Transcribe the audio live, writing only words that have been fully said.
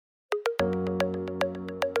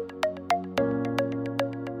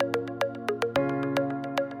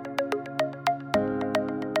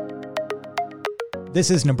This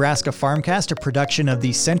is Nebraska Farmcast, a production of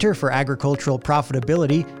the Center for Agricultural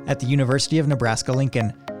Profitability at the University of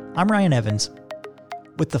Nebraska-Lincoln. I'm Ryan Evans.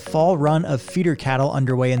 With the fall run of feeder cattle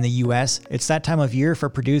underway in the U.S., it's that time of year for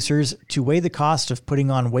producers to weigh the cost of putting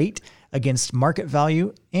on weight against market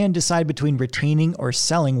value and decide between retaining or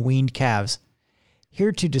selling weaned calves.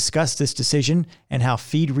 Here to discuss this decision and how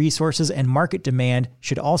feed resources and market demand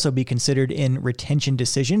should also be considered in retention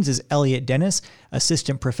decisions is Elliot Dennis,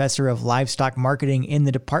 Assistant Professor of Livestock Marketing in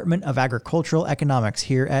the Department of Agricultural Economics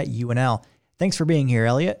here at UNL. Thanks for being here,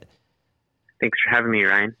 Elliot. Thanks for having me,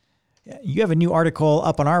 Ryan. You have a new article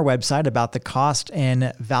up on our website about the cost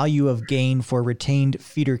and value of gain for retained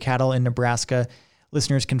feeder cattle in Nebraska.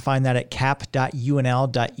 Listeners can find that at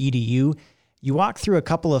cap.unl.edu. You walk through a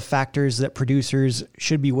couple of factors that producers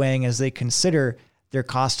should be weighing as they consider their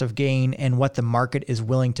cost of gain and what the market is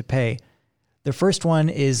willing to pay. The first one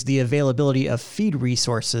is the availability of feed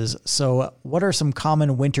resources. So what are some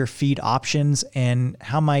common winter feed options and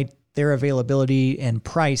how might their availability and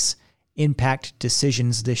price impact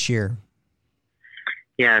decisions this year?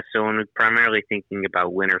 Yeah, so when we're primarily thinking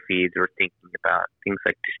about winter feeds, we're thinking about things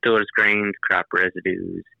like distillers grains, crop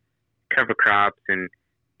residues, cover crops, and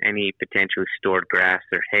any potentially stored grass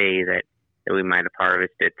or hay that we might have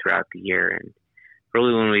harvested throughout the year. And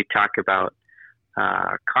really when we talk about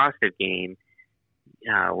cost of gain,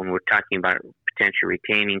 when we're talking about potentially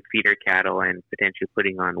retaining feeder cattle and potentially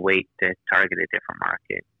putting on weight to target a different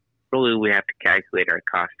market, really we have to calculate our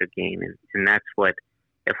cost of gain. And that's what,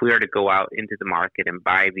 if we were to go out into the market and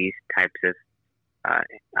buy these types of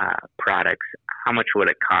products, how much would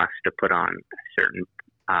it cost to put on a certain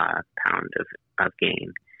pound of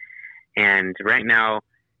gain? And right now,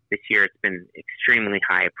 this year, it's been extremely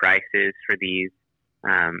high prices for these.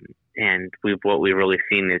 And what we've really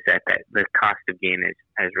seen is that the cost of gain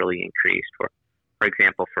has really increased. For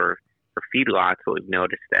example, for feedlots, what we've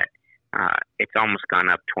noticed that it's almost gone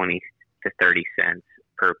up 20 to 30 cents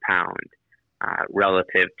per pound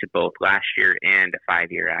relative to both last year and a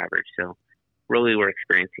 5-year average. So really, we're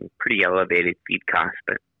experiencing pretty elevated feed costs.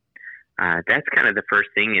 But that's kind of the first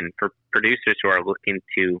thing. And for producers who are looking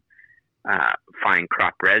to find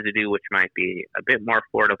crop residue, which might be a bit more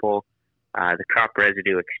affordable, the crop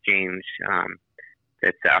residue exchange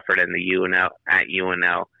that's offered in the UNL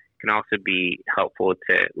can also be helpful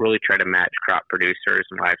to really try to match crop producers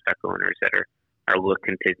and livestock owners that are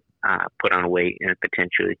looking to put on weight in a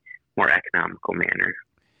potentially more economical manner.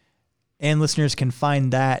 And listeners can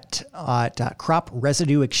find that at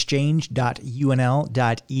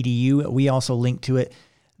cropresidueexchange.unl.edu. We also link to it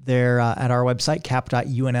there at our website,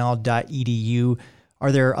 cap.unl.edu.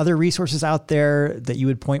 Are there other resources out there that you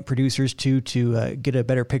would point producers to get a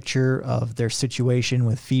better picture of their situation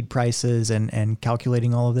with feed prices and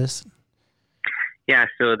calculating all of this? Yeah,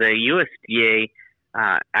 so the USDA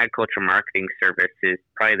Agriculture Marketing Service is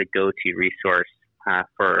probably the go-to resource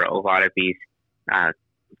for a lot of these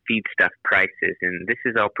feedstuff prices. And this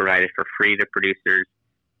is all provided for free to producers.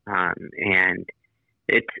 And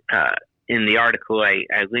it's in the article, I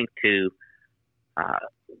linked to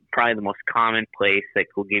probably the most common place that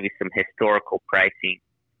will give you some historical pricing.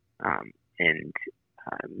 And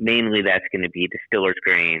mainly that's going to be distillers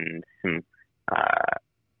grains, some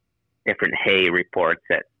different hay reports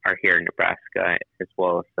that are here in Nebraska, as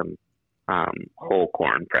well as some whole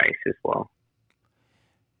corn price as well.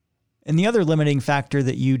 And the other limiting factor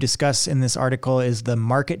that you discuss in this article is the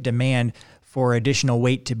market demand for additional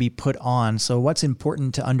weight to be put on. So what's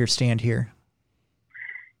important to understand here?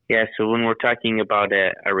 Yeah, so when we're talking about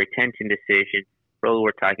a retention decision, really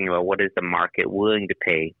we're talking about what is the market willing to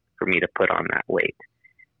pay for me to put on that weight.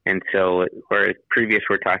 And so whereas previous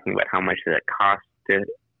we're talking about how much does it cost to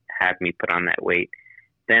have me put on that weight,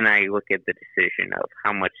 then I look at the decision of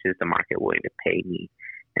how much is the market willing to pay me.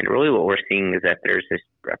 And really what we're seeing is that there's a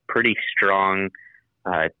pretty strong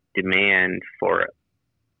demand for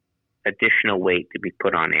additional weight to be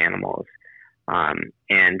put on animals.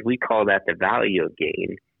 And we call that the value of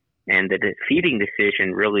gain. And the feeding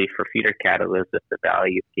decision really for feeder cattle is if the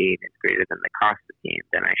value of gain is greater than the cost of gain,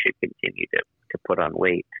 then I should continue to put on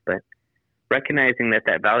weight. But recognizing that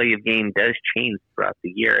value of gain does change throughout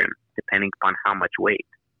the year depending upon how much weight.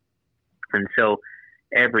 And so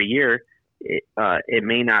every year, it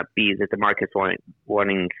may not be that the market's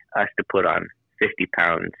wanting us to put on 50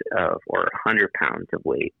 pounds or 100 pounds of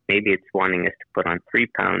weight. Maybe it's wanting us to put on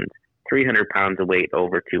 300 pounds of weight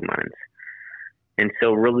over 2 months. And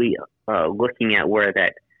so really looking at where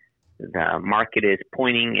the market is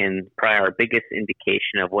pointing, and probably our biggest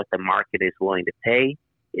indication of what the market is willing to pay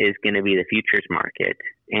is going to be the futures market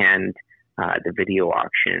and the video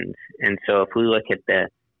auctions. And so if we look at the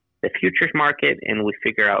the futures market, and we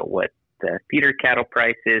figure out what the feeder cattle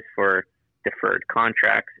price is for deferred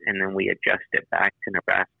contracts, and then we adjust it back to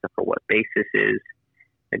Nebraska for what basis is,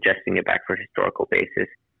 adjusting it back for historical basis.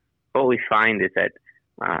 What we find is that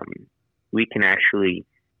we can actually,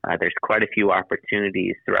 there's quite a few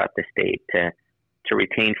opportunities throughout the state to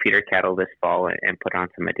retain feeder cattle this fall and put on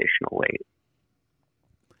some additional weight.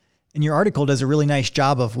 And your article does a really nice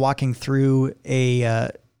job of walking through a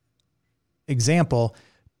example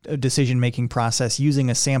decision-making process using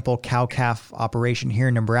a sample cow-calf operation here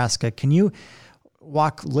in Nebraska. Can you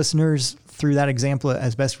walk listeners through that example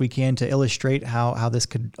as best we can to illustrate how this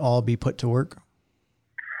could all be put to work?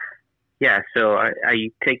 Yeah, so I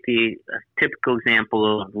take the typical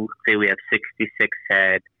example of, say we have 66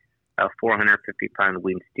 head of 450-pound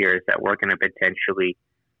wean steers that we're going to potentially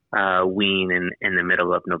wean in the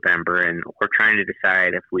middle of November, and we're trying to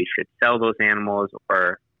decide if we should sell those animals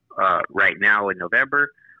or right now in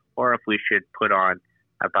November, or if we should put on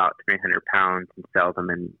about 300 pounds and sell them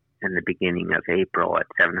in the beginning of April at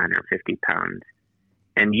 750 pounds.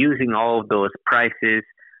 And using all of those prices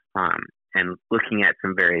and looking at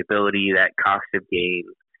some variability, that cost of gain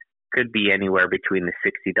could be anywhere between the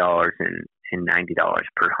 $60 and $90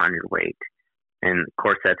 per hundredweight. And of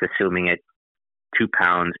course, that's assuming a 2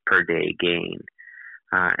 pounds per day gain.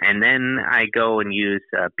 And then I go and use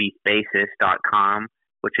beefbasis.com,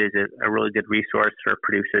 which is a really good resource for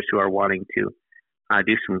producers who are wanting to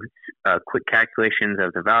do some quick calculations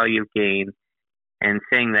of the value of gain, and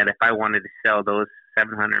saying that if I wanted to sell those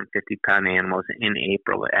 750-pound animals in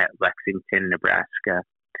April at Lexington, Nebraska,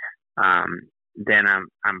 then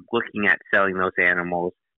I'm looking at selling those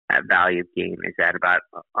animals at value of gain is at about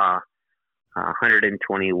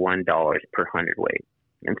 $121 per hundredweight.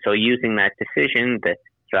 And so using that decision, the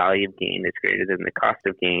value of gain is greater than the cost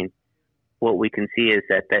of gain. What we can see is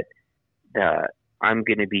that I'm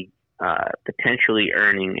going to be potentially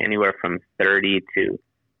earning anywhere from $30 to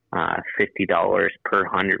 $50 per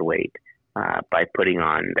hundredweight by putting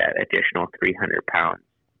on that additional 300 pounds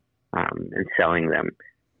and selling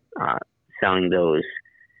those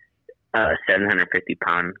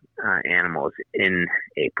 750-pound animals in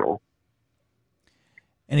April.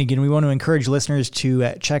 And again, we want to encourage listeners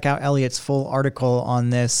to check out Elliot's full article on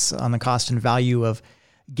this, on the cost and value of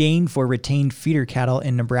gain for retained feeder cattle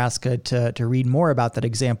in Nebraska, to read more about that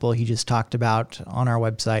example he just talked about on our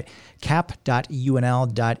website, cap.unl.edu.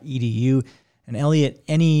 And Elliot,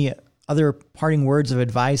 any other parting words of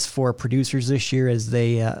advice for producers this year as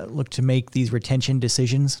they look to make these retention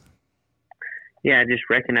decisions? Yeah, just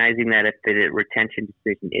recognizing that if the retention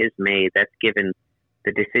decision is made, that's given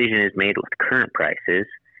the decision is made with current prices.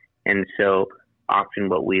 And so often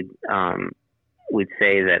what we'd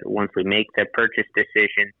say that once we make the purchase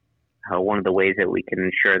decision, one of the ways that we can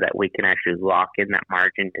ensure that we can actually lock in that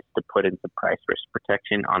margin is to put in some price risk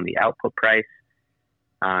protection on the output price.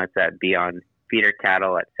 So that'd be on feeder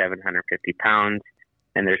cattle at 750 pounds.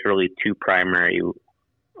 And there's really two primary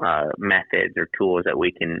methods or tools that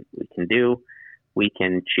we can do. We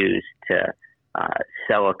can choose to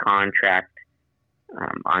sell a contract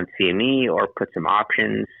on CME, or put some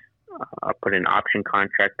options, put an option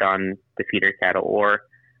contract on the feeder cattle, or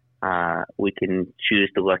we can choose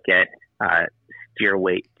to look at steer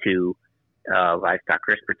weight to livestock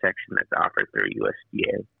risk protection that's offered through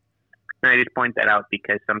USDA. And I just point that out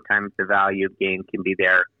because sometimes the value of gain can be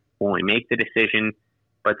there when we make the decision,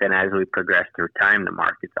 but then as we progress through time, the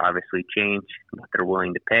markets obviously change what they're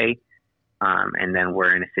willing to pay. And then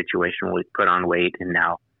we're in a situation where we put on weight and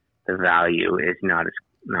now the value is not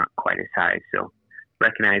quite as high. So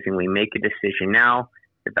recognizing we make a decision now,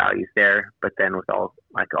 the value's there, but then with all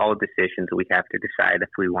decisions, we have to decide if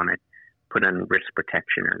we want to put on risk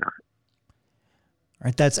protection or not. All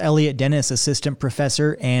right, that's Elliot Dennis, Assistant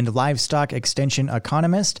Professor and Livestock Extension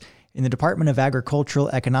Economist in the Department of Agricultural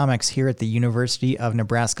Economics here at the University of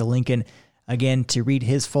Nebraska-Lincoln. Again, to read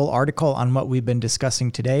his full article on what we've been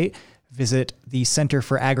discussing today, visit the Center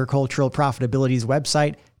for Agricultural Profitability's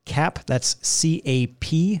website, that's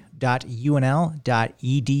cap.unl.edu.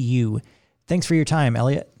 Thanks for your time,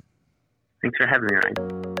 Elliot. Thanks for having me, Ryan.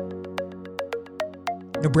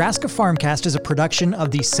 Nebraska Farmcast is a production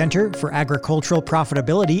of the Center for Agricultural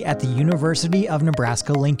Profitability at the University of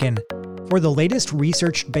Nebraska-Lincoln. For the latest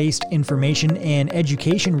research-based information and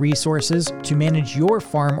education resources to manage your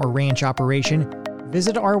farm or ranch operation,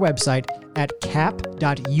 visit our website at cap.unl.edu.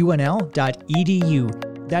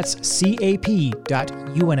 That's cap.unl.edu.